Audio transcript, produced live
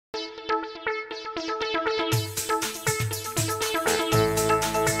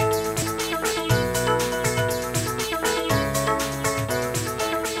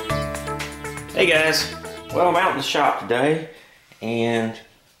Hey guys, well I'm out in the shop today and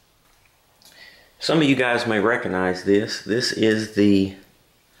some of you guys may recognize this. This is the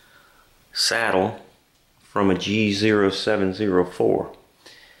saddle from a G0704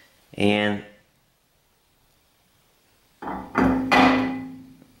 and I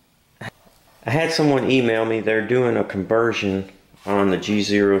had someone email me. They're doing a conversion on the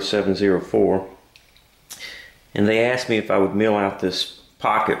G0704 and they asked me if I would mill out this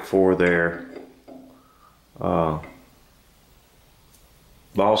pocket for their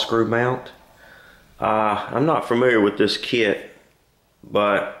ball screw mount. I'm not familiar with this kit,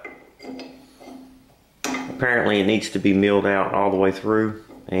 but apparently it needs to be milled out all the way through,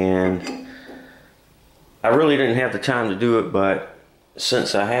 and I really didn't have the time to do it, but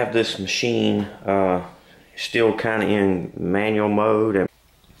since I have this machine still kind of in manual mode, and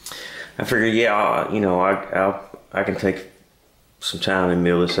I figured, yeah, you know, I can take some time and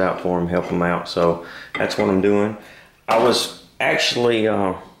mill this out for them, help them out. So that's what I'm doing. I was actually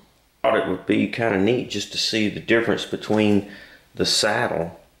thought it would be kind of neat just to see the difference between the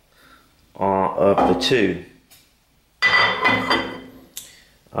saddle of the two.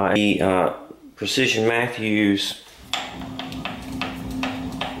 The Precision Matthews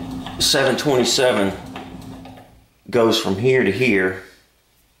 727 goes from here to here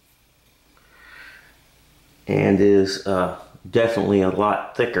and is definitely a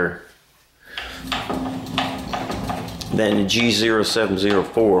lot thicker than the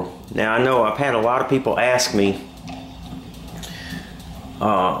G0704. Now I know I've had a lot of people ask me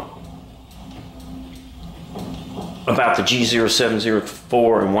about the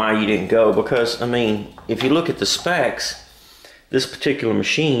G0704 and why you didn't go, because I mean, if you look at the specs, this particular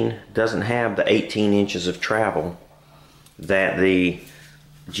machine doesn't have the 18 inches of travel that the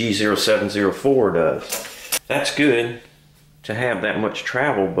G0704 does. That's good to have that much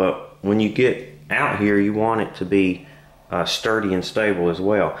travel, but when you get out here you want it to be sturdy and stable as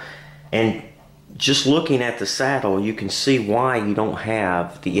well. And just looking at the saddle, you can see why you don't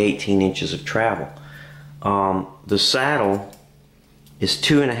have the 18 inches of travel. The saddle is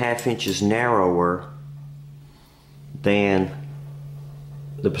 2.5 inches narrower than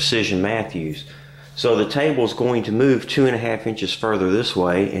the Precision Matthews. So the table is going to move 2.5 inches further this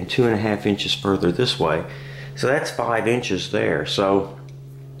way and 2.5 inches further this way. So that's 5 inches there. So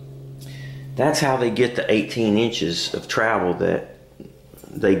that's how they get the 18 inches of travel that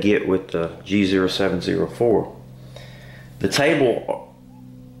they get with the G0704. The table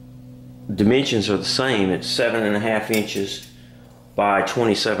dimensions are the same. It's 7.5 inches by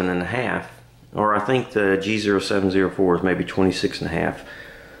 27.5, or I think the G0704 is maybe 26.5.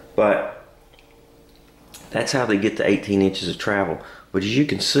 But that's how they get the 18 inches of travel. But as you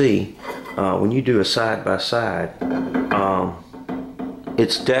can see, when you do a side by side,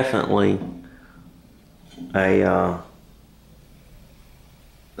 it's definitely a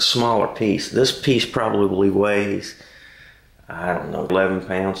smaller piece. This piece probably weighs, I don't know, 11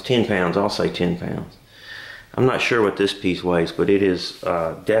 pounds, 10 pounds, I'll say 10 pounds. I'm not sure what this piece weighs, but it is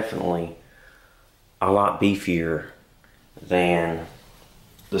definitely a lot beefier than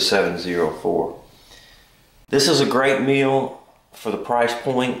the 704. This is a great meal for the price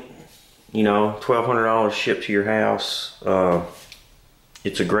point. You know, $1,200 shipped to your house.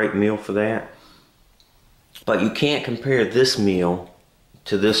 It's a great meal for that. But you can't compare this meal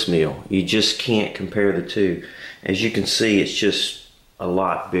to this meal. You just can't compare the two. As you can see, it's just a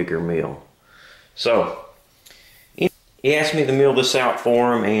lot bigger meal. So he asked me to mill this out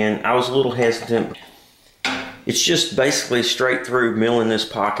for him, and I was a little hesitant. It's just basically straight through milling this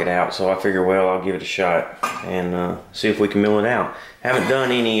pocket out, so I figure, well, I'll give it a shot and see if we can mill it out. Haven't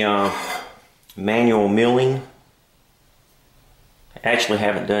done any manual milling. Actually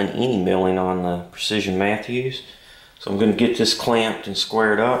haven't done any milling on the Precision Matthews. So I'm going to get this clamped and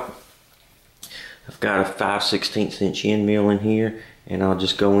squared up. I've got a 5/16 inch end mill in here, and I'll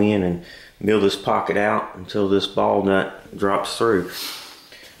just go in and mill this pocket out until this ball nut drops through.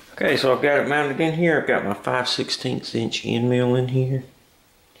 Okay, so I've got it mounted in here. I've got my 5/16 inch end mill in here,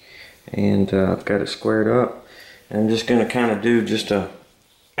 and I've got it squared up. And I'm just going to kind of do just a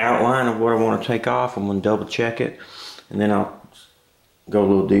outline of what I want to take off. I'm going to double check it, and then I'll go a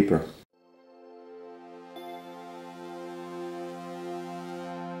little deeper.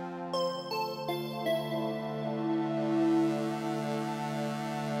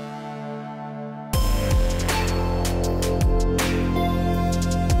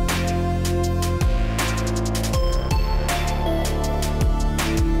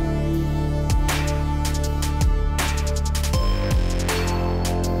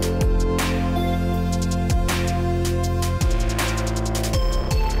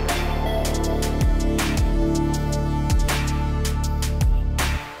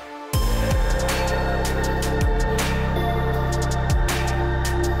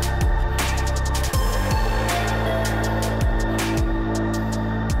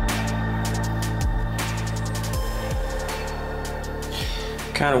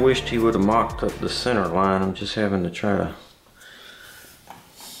 kind of wished he would have mocked up the center line. I'm just having to try to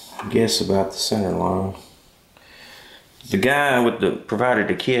guess about the center line. The guy provided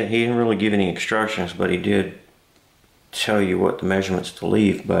the kit, he didn't really give any instructions, but he did tell you what the measurements to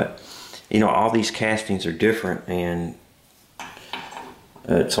leave. But you know, all these castings are different, and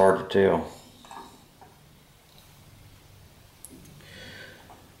it's hard to tell.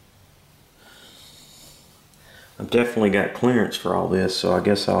 I've definitely got clearance for all this, so I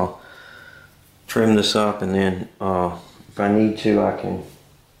guess I'll trim this up, and then if I need to, I can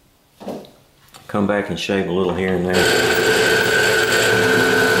come back and shave a little here and there.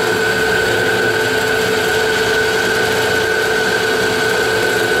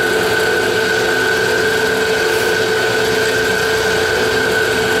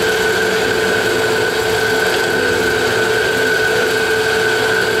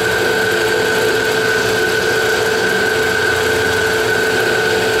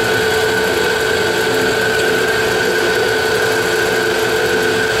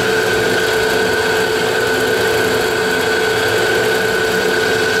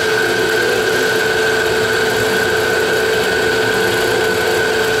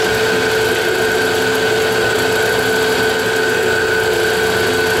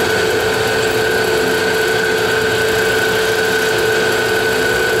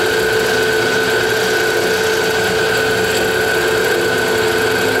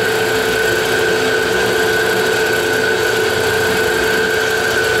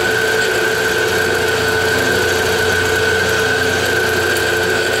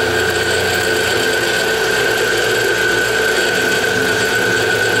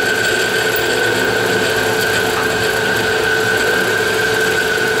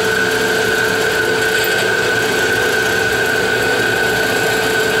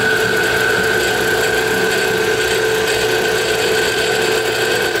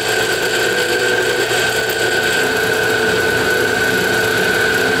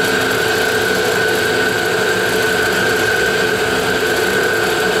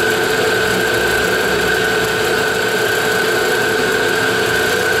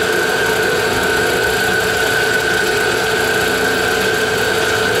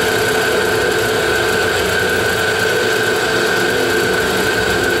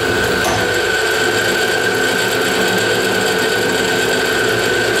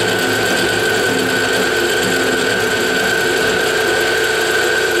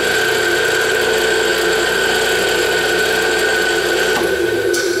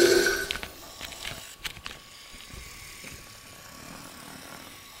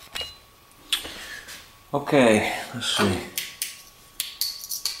 Okay, let's see.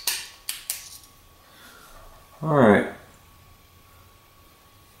 Alright.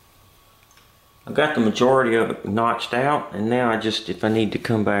 I got the majority of it notched out, and now I just, if I need to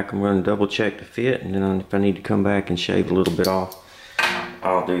come back, I'm going to double check the fit, and then if I need to come back and shave a little bit off,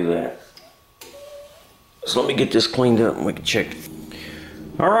 I'll do that. So let me get this cleaned up and we can check it.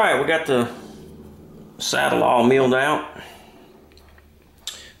 Alright, we got the saddle all milled out.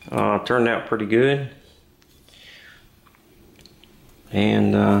 Turned out pretty good.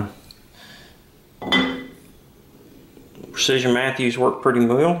 And Precision Matthews worked pretty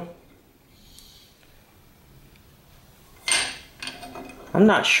well. I'm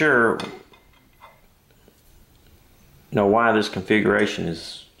not sure why this configuration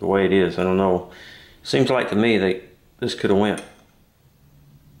is the way it is. I don't know. Seems like to me this could have went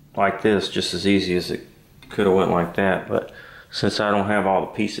like this just as easy as it could have went like that, but since I don't have all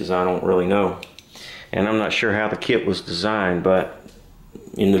the pieces, I don't really know. And I'm not sure how the kit was designed, but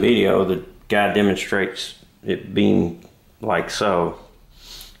in the video the guy demonstrates it being like so,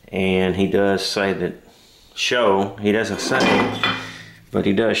 and he does say that he doesn't say, but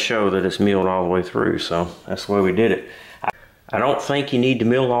he does show that it's milled all the way through, so that's the way we did it. I don't think you need to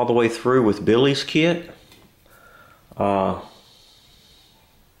mill all the way through with Billy's kit, but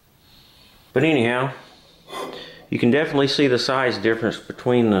anyhow, you can definitely see the size difference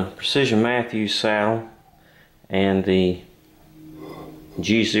between the Precision Matthews saddle and the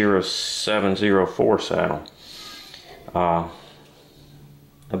G0704 saddle. A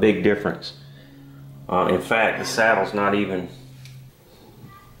big difference. In fact, the saddle's not even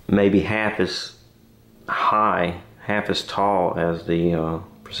maybe half as high, half as tall as the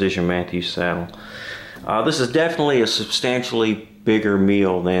Precision Matthews saddle. This is definitely a substantially bigger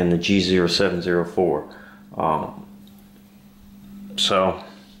mill than the G0704. So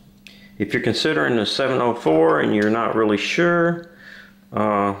if you're considering the 704 and you're not really sure,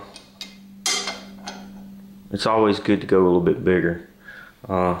 it's always good to go a little bit bigger,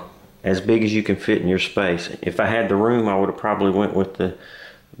 as big as you can fit in your space. If I had the room, I would have probably went with the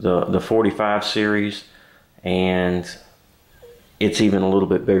the 45 series, and it's even a little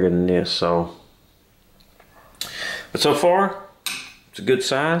bit bigger than this. So, but so far it's a good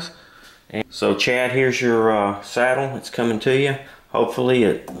size. And so Chad, here's your saddle. It's coming to you. Hopefully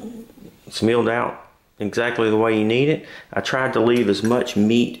it's milled out exactly the way you need it. I tried to leave as much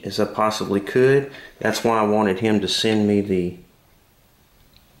meat as I possibly could. That's why I wanted him to send me the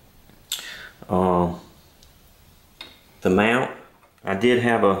mount. I did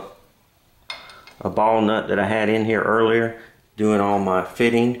have a ball nut that I had in here earlier doing all my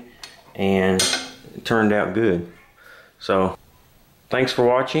fitting, and it turned out good. So thanks for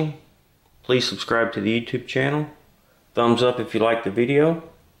watching. Please subscribe to the YouTube channel. Thumbs up if you like the video.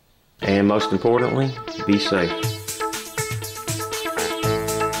 And most importantly, be safe.